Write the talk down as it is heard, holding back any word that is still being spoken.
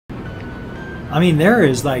I mean, there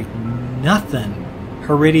is like nothing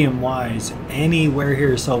Iridium-wise anywhere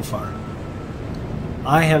here so far.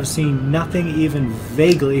 I have seen nothing even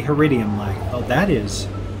vaguely Iridium-like. Oh, that is...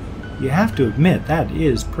 You have to admit, that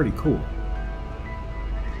is pretty cool.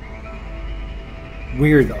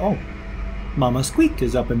 Weird. Oh, Mama Squeak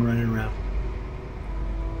is up and running around.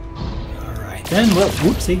 Alright then, well,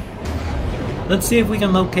 whoopsie. Let's see if we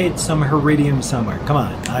can locate some Iridium somewhere. Come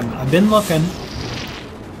on, I've been looking.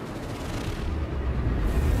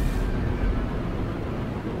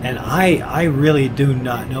 And I really do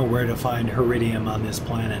not know where to find Iridium on this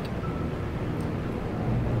planet.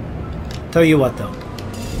 Tell you what though.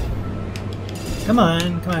 Come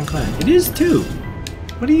on, come on, come on. It is 2.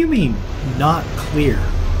 What do you mean, not clear?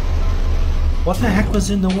 What the heck was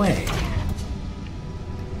in the way?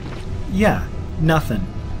 Yeah, nothing.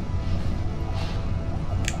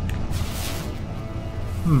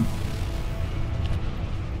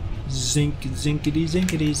 Zink, zinkity,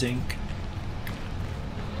 zinkity, zink.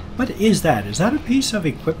 What is that? Is that a piece of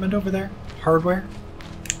equipment over there? Hardware?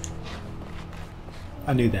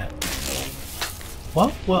 I knew that.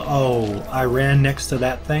 What? Well, oh, I ran next to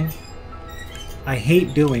that thing. I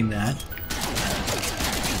hate doing that.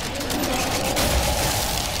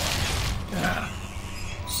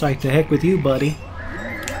 Psych the heck with you, buddy.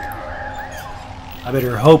 I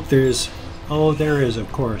better hope there's... Oh, there is,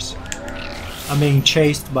 of course. I'm being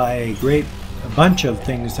chased by a bunch of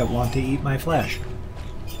things that want to eat my flesh.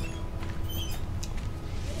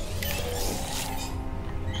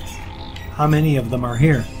 How many of them are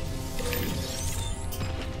here?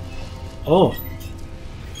 Oh.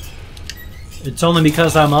 It's only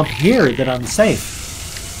because I'm up here that I'm safe.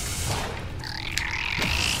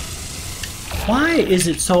 Why is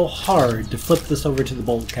it so hard to flip this over to the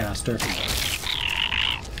boltcaster?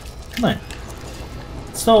 Come on.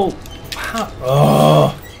 So, how...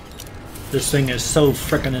 Oh! This thing is so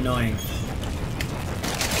frickin' annoying.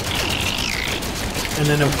 And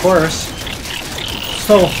then, of course,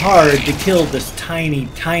 so hard to kill this tiny,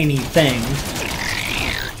 tiny thing.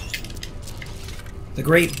 The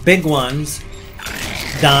great big ones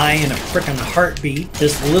die in a frickin' heartbeat.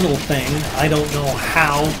 This little thing, I don't know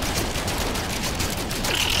how...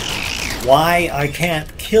 Why I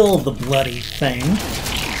can't kill the bloody thing.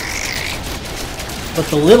 But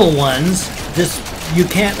the little ones, just, you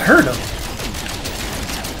can't hurt them.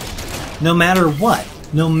 No matter what.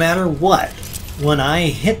 No matter what. When I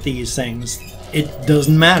hit these things, it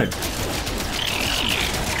doesn't matter.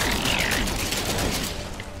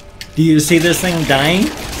 Do you see this thing dying?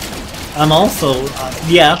 I'm also,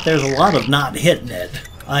 yeah, there's a lot of not hitting it,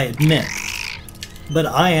 I admit. But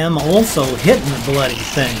I am also hitting the bloody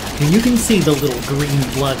thing. And you can see the little green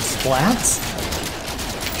blood splats.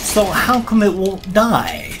 So how come it won't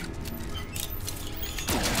die?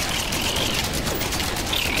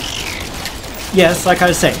 Yes, like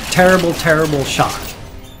I say, terrible, terrible shot.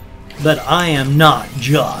 But I am not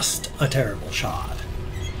just a terrible shot.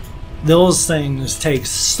 Those things take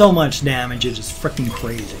so much damage, it is freaking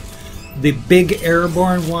crazy. The big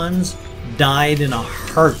airborne ones died in a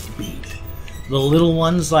heartbeat. The little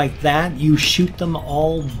ones like that, you shoot them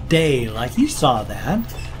all day, like you saw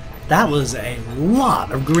that. That was a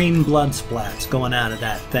lot of green blood splats going out of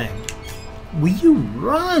that thing. Will you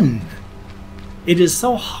run? It is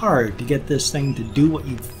so hard to get this thing to do what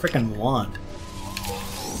you frickin' want.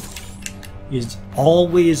 It's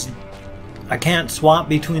always... I can't swap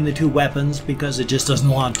between the two weapons because it just doesn't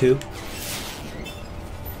want to.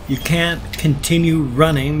 You can't continue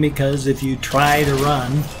running because if you try to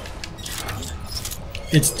run,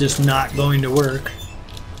 it's just not going to work.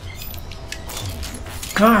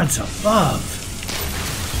 Gods above.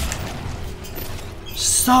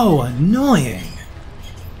 So annoying.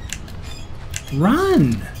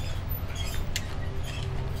 Run.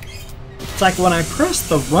 It's like when I press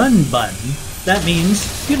the run button, that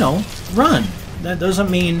means, you know, run. That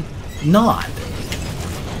doesn't mean not.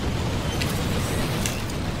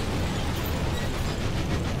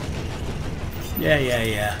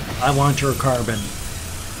 Yeah. I want your carbon.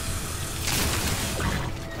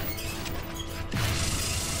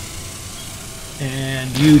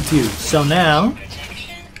 And you too. So now...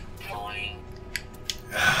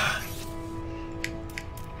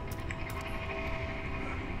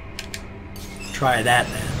 Try that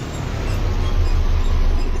then.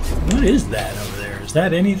 What is that over there? Is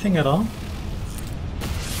that anything at all?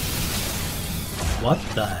 What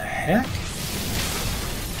the heck?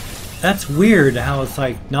 That's weird how it's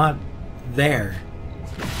like not there.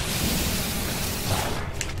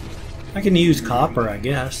 I can use copper, I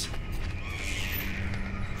guess.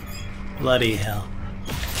 Bloody hell.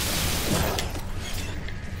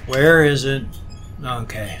 Where is it?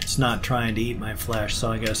 Okay, it's not trying to eat my flesh,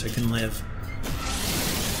 so I guess I can live.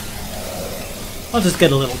 I'll just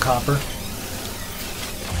get a little copper.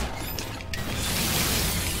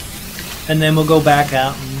 And then we'll go back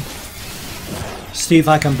out and see if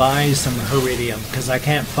I can buy some iridium, because I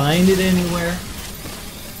can't find it anywhere,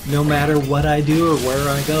 no matter what I do or where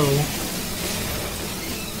I go.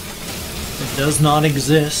 It does not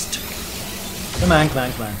exist. Come on, come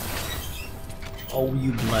on, come on. Oh,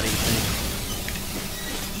 you bloody thing.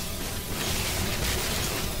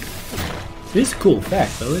 It is a cool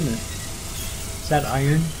effect, though, isn't it? Is that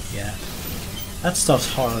iron? Yeah. That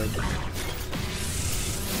stuff's hard.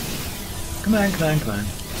 Come on, come on, come on.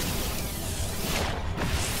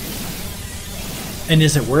 And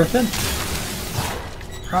is it worth it?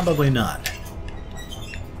 Probably not.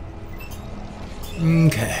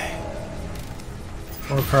 Okay.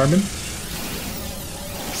 More carbon.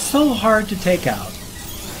 So hard to take out.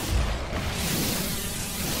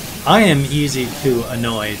 I am easy to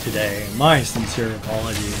annoy today. My sincere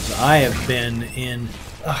apologies. I have been in...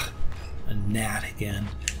 a gnat again.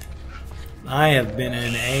 I have been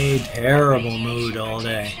in a terrible mood all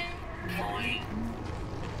day.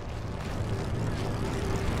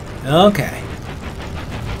 Okay.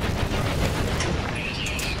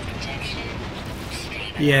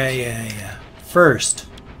 Yeah. First.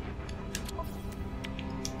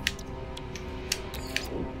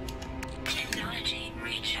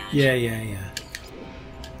 Yeah.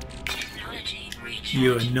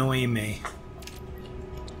 You annoy me.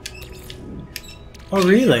 Oh,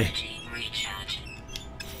 really?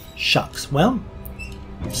 Shucks. Well,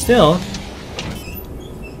 still.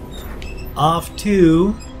 Off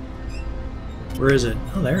to... Where is it?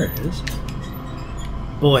 Oh, there it is.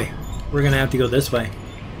 Boy, we're gonna have to go this way.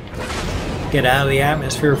 Get out of the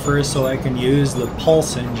atmosphere first so I can use the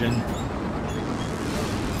pulse engine.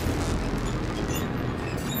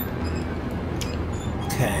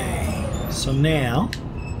 Okay, so now,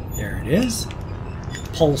 there it is.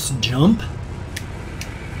 Pulse jump.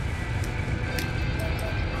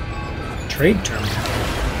 Trade terminal.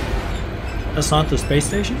 That's not the space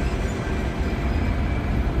station?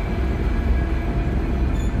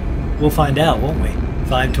 We'll find out, won't we?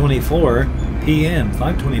 5:24 p.m.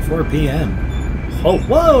 5:24 p.m. Oh,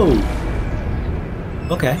 whoa!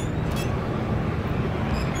 Okay.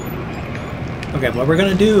 Okay, what we're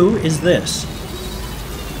gonna do is this.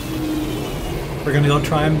 We're gonna go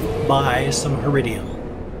try and buy some iridium.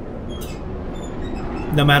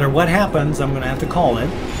 No matter what happens, I'm gonna have to call it.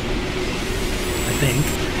 I think.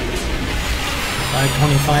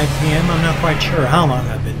 5:25 p.m. I'm not quite sure how long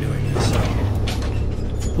I've been doing this, so.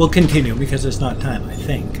 We'll continue because it's not time, I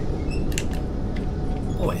think.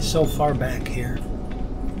 Boy, so far back here.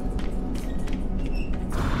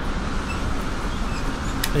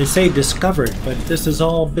 They say discovered, but this has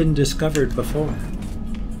all been discovered before.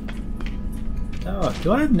 Oh,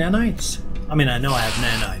 do I have nanites? I mean, I know I have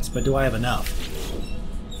nanites, but do I have enough?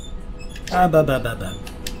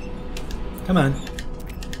 Come on.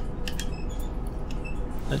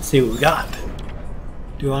 Let's see what we got.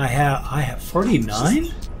 Do I have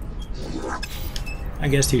 49? I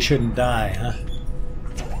guess he shouldn't die, huh?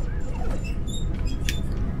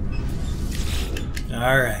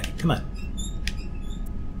 Alright, come on.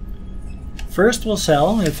 First we'll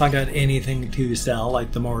sell, if I got anything to sell,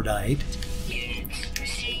 like the mordite,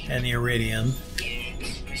 and the iridium,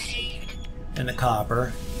 and the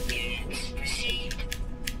copper.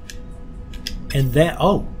 And then,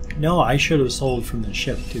 oh, no, I should have sold from the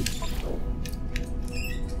ship too.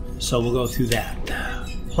 So we'll go through that.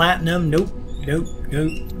 Platinum, nope.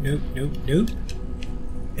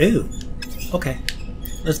 Ooh, okay.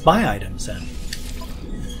 Let's buy items then.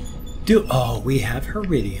 Oh, we have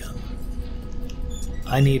iridium.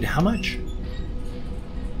 I need how much?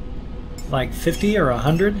 Like 50 or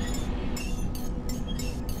 100?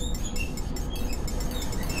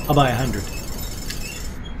 I'll buy 100.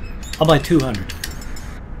 I'll buy 200.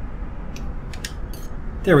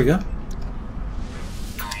 There we go.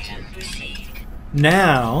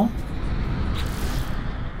 Now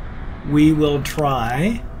we will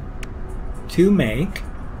try to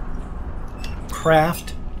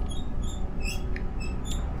craft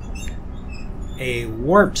a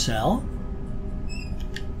warp cell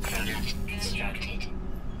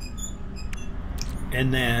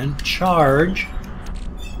and then charge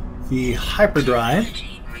the hyperdrive,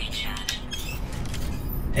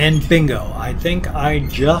 and bingo, I think I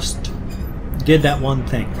just did that one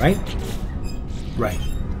thing, right? Right.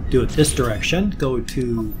 Do it this direction. Go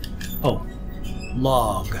to, oh,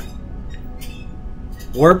 log.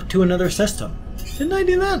 Warp to another system. Didn't I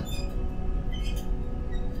do that?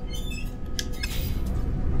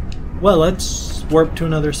 Well, let's warp to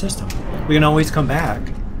another system. We can always come back.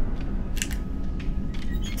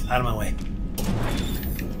 Out of my way.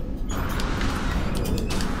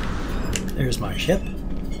 There's my ship.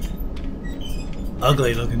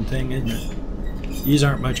 Ugly looking thing, isn't it? These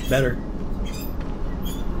aren't much better.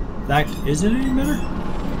 In fact, is it any better?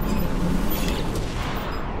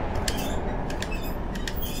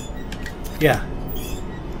 Yeah.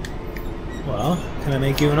 Well, can I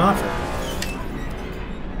make you an offer?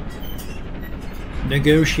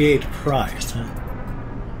 Negotiate price, huh?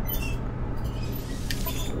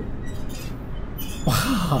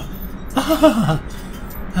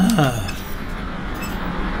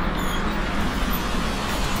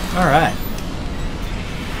 All right.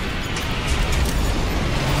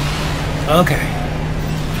 Okay.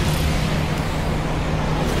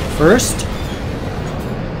 First,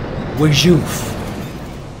 wajoof.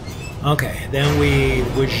 Okay, then we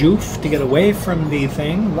wajoof to get away from the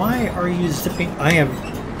thing. Why are you zipping? I am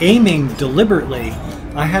aiming deliberately.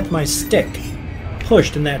 I had my stick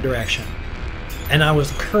pushed in that direction, and I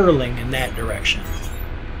was curling in that direction.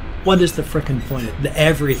 What is the frickin' point?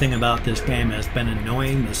 Everything about this game has been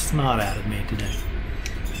annoying the snot out of me today.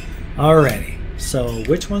 Alrighty, so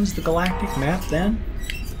which one's the galactic map then?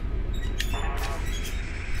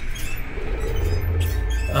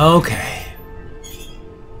 Okay.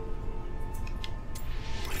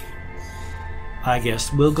 I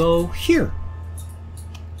guess we'll go here.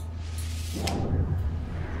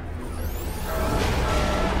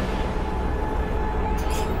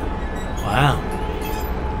 Wow.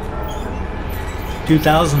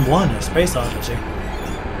 2001, A Space Odyssey.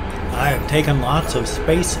 I have taken lots of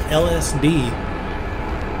space LSD.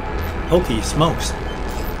 Hokey smokes.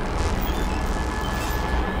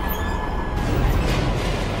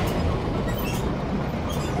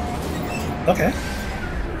 Okay.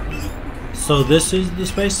 So this is the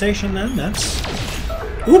space station then? That's...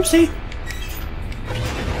 Oopsie!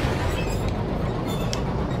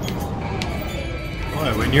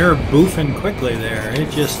 Boy, when you're boofing quickly there, it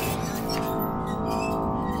just...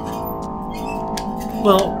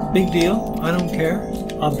 Well, big deal. I don't care.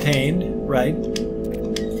 Obtained, right?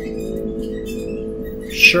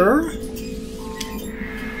 Sure?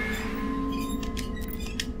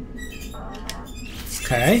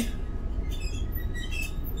 Okay.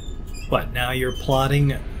 What, now you're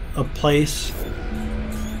plotting a place?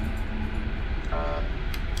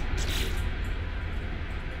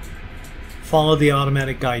 Follow the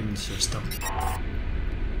automatic guidance system.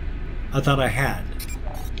 I thought I had.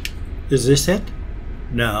 Is this it?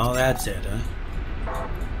 No, that's it, huh?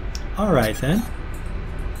 Alright then.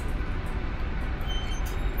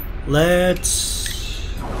 Let's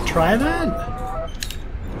try that?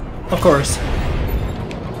 Of course.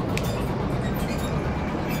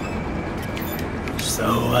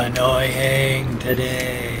 So annoying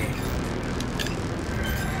today.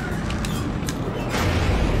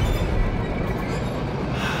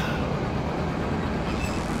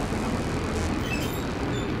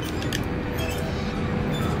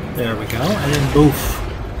 There we go, and then boof.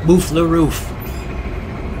 Boof the roof.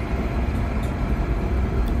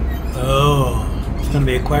 Oh, it's going to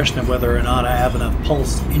be a question of whether or not I have enough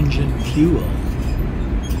pulse engine fuel.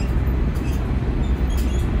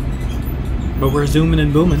 But we're zooming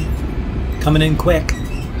and booming. Coming in quick.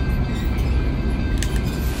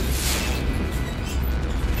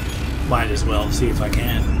 Might as well see if I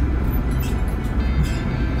can.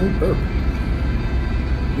 Oh,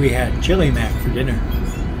 we had chili mac for dinner.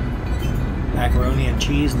 Macaroni and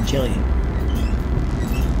cheese and chili.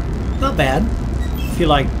 Not bad. If you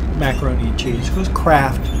like macaroni and cheese. It was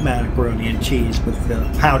Kraft macaroni and cheese with the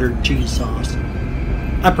powdered cheese sauce.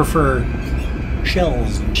 I prefer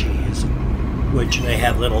shells and cheese, which they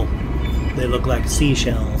have little, they look like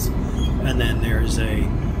seashells, and then there's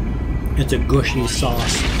it's a gushy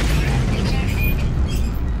sauce.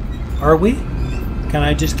 Are we? Can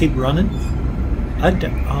I just keep running?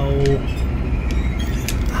 Oh,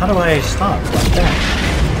 how do I stop like that?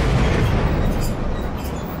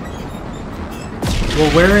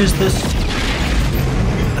 Well, where is this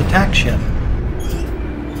attack ship?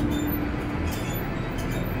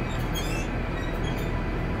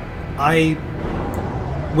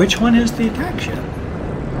 Which one is the attack ship?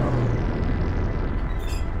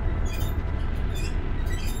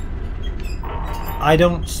 I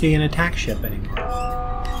don't see an attack ship anymore.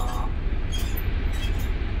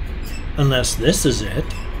 Unless this is it.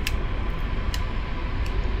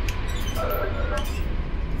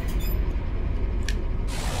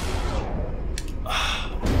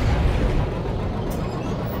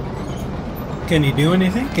 Can you do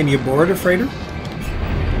anything? Can you board a freighter?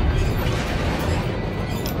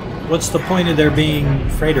 What's the point of there being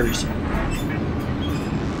freighters?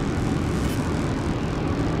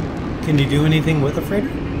 Can you do anything with a freighter?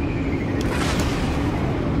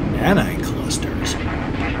 Nani-clusters.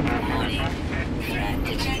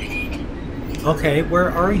 Okay, where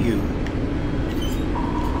are you?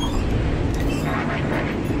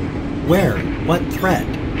 Where? What threat?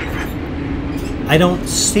 I don't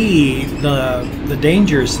see the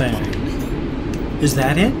danger sign. Is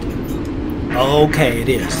that it? Okay, it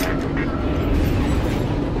is.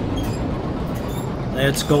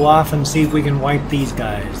 Let's go off and see if we can wipe these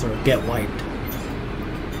guys, or get wiped.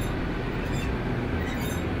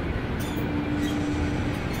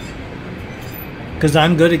 Because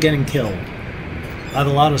I'm good at getting killed. I have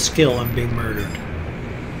a lot of skill in being murdered.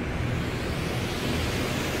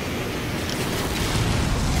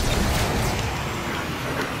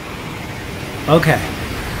 Okay.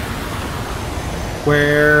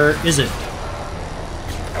 Where is it?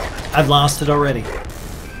 I've lost it already.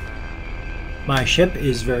 My ship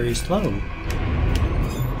is very slow.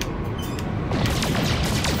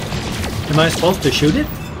 Am I supposed to shoot it?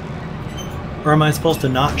 Or am I supposed to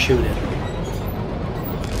not shoot it?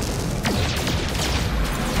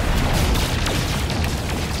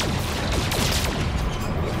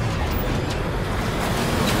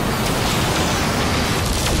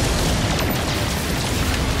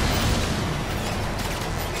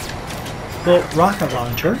 Well, rocket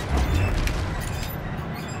launcher.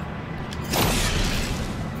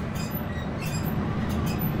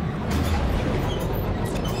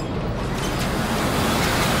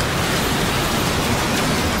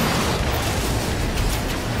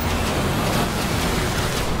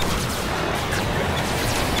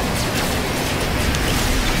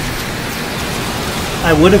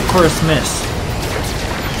 I would, of course, miss.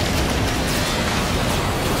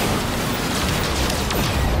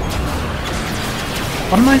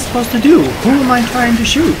 What am I supposed to do? Who am I trying to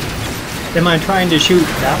shoot? Am I trying to shoot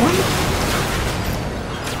that one?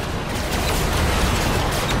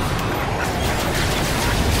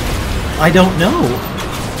 I don't know.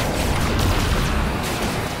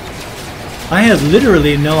 I have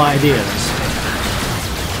literally no ideas.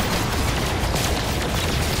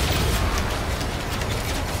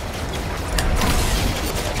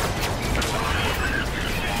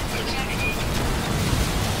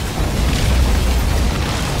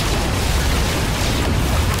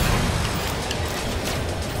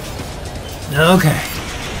 Okay.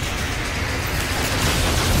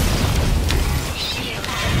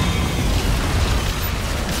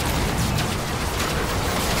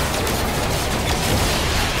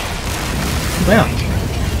 Well,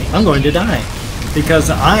 I'm going to die because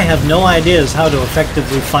I have no ideas how to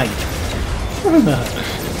effectively fight.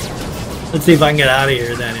 Let's see if I can get out of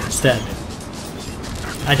here then instead.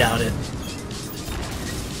 I doubt it.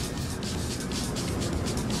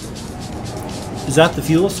 Is that the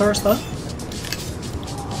fuel source though?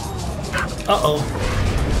 Uh-oh.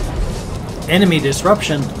 Enemy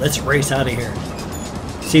disruption. Let's race out of here.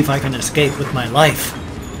 See if I can escape with my life.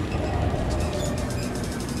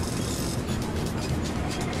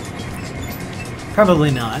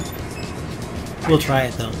 Probably not. We'll try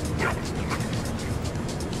it though.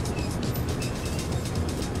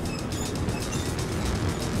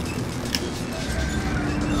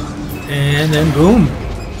 And then boom.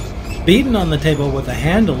 Beaten on the table with the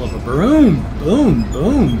handle of a broom. Boom,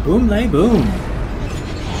 boom, boom, lay boom.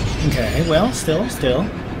 Okay, well, still.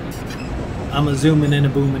 I'm a zooming in a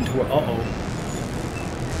booming to uh-oh.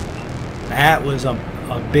 That was a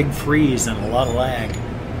big freeze and a lot of lag.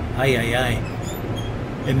 Ay, ay, ay.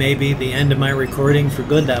 It may be the end of my recording for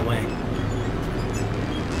good that way.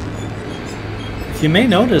 If you may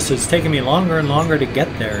notice, it's taking me longer and longer to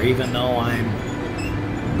get there, even though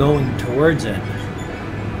I'm going towards it.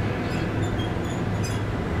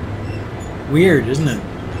 Weird, isn't it?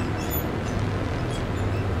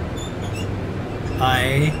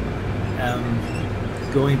 I am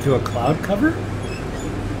going through a cloud cover?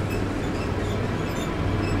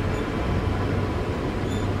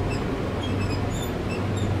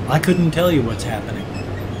 I couldn't tell you what's happening.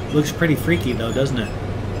 Looks pretty freaky though, doesn't it?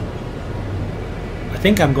 I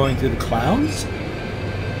think I'm going through the clouds?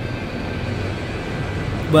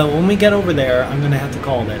 Well, when we get over there, I'm going to have to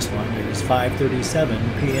call this one. It is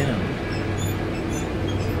 5:37 p.m.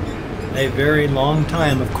 A very long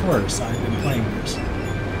time, of course, I've been playing this.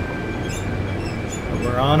 But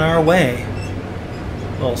we're on our way.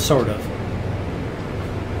 Well, sort of.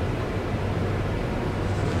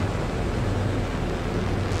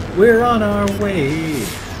 We're on our way.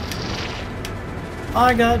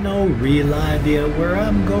 I got no real idea where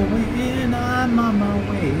I'm going. I'm on my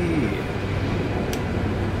way.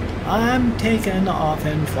 I'm taking off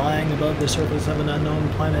and flying above the surface of an unknown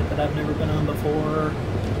planet that I've never been on before.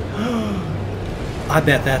 I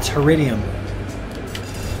bet that's Iridium.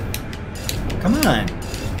 Come on.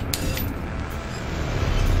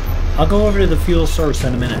 I'll go over to the fuel source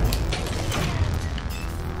in a minute.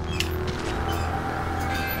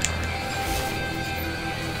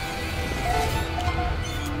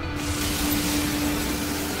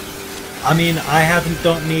 I mean,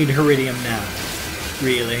 don't need Iridium now,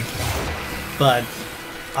 really. But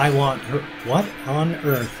I want her. What on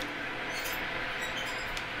earth?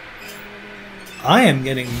 I am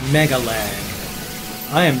getting mega lag.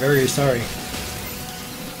 I am very sorry.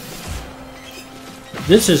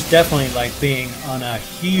 This is definitely like being on a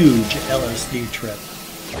huge LSD trip.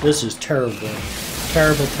 This is terrible.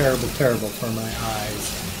 Terrible, terrible, terrible for my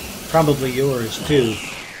eyes. Probably yours too.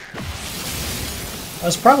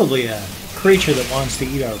 That's probably a creature that wants to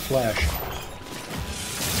eat our flesh.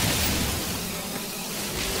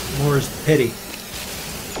 More's the pity.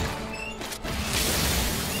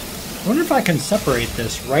 I wonder if I can separate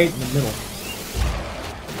this right in the middle.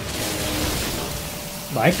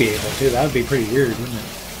 Might be able to. That would be pretty weird, wouldn't it?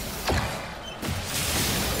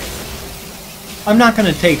 I'm not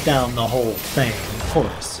going to take down the whole thing, of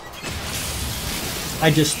course. I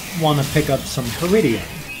just want to pick up some Iridium.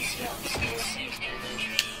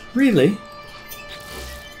 Really?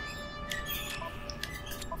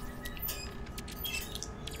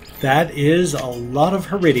 That is a lot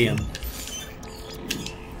of Iridium.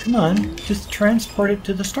 Come on, just transport it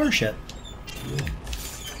to the starship.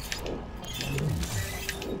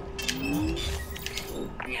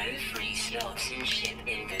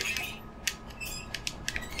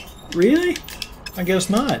 Really? I guess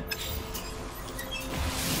not.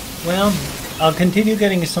 Well, I'll continue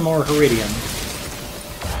getting some more Iridium.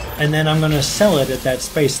 And then I'm going to sell it at that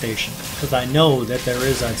space station. Because I know that there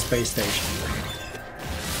is that space station.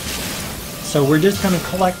 So we're just going to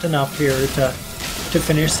collect enough here to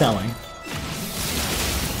finish selling.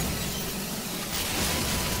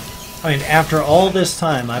 I mean, after all this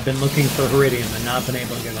time I've been looking for Iridium and not been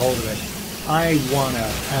able to get hold of it, I want to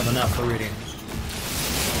have enough Iridium.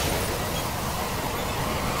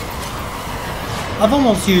 I've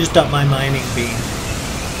almost used up my mining beam.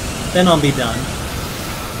 Then I'll be done.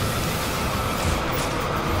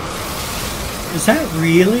 Is that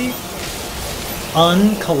really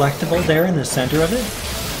uncollectible there in the center of it?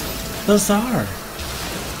 Bizarre.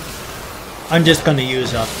 I'm just going to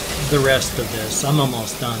use up the rest of this. I'm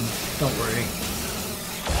almost done. Don't worry.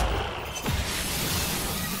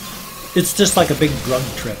 It's just like a big drug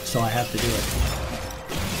trip, so I have to do it.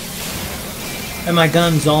 And my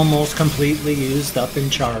gun's almost completely used up in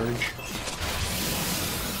charge.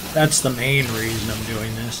 That's the main reason I'm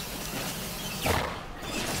doing this.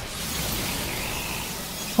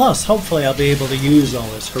 Plus, hopefully I'll be able to use all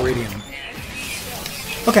this Iridium.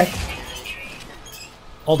 Okay.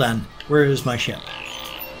 Hold on. Where is my ship?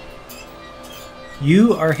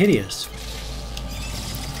 You are hideous.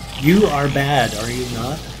 You are bad, are you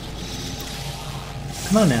not?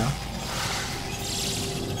 Come on now.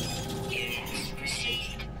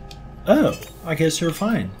 Oh, I guess you're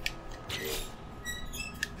fine.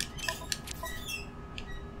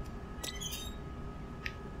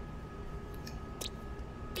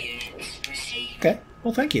 Okay,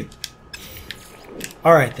 well thank you.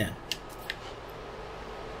 Alright then.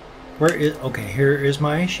 Where is... Okay, here is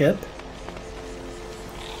my ship.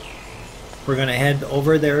 We're going to head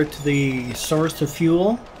over there to the source of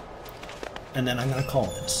fuel. And then I'm going to call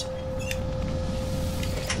this.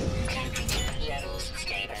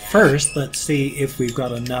 First, let's see if we've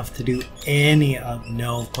got enough to do any of...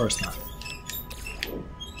 No, of course not.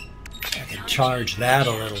 I can charge that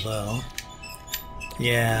a little though.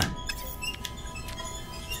 Yeah.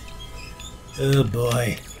 Oh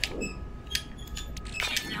boy.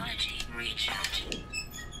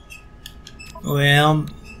 Well,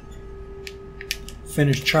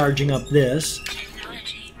 finish charging up this.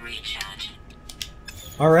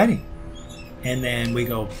 Alrighty. And then we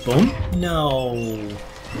go boom. No.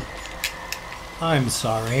 I'm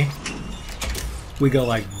sorry. We go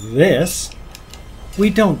like this. We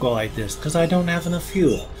don't go like this because I don't have enough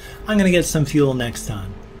fuel. I'm going to get some fuel next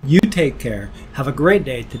time. You take care. Have a great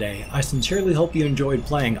day today. I sincerely hope you enjoyed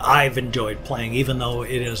playing. I've enjoyed playing, even though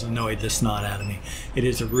it has annoyed the snot out of me. It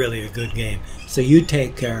is really a good game. So you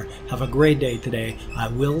take care. Have a great day today. I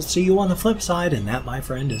will see you on the flip side, and that, my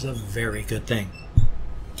friend, is a very good thing.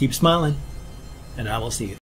 Keep smiling, and I will see you.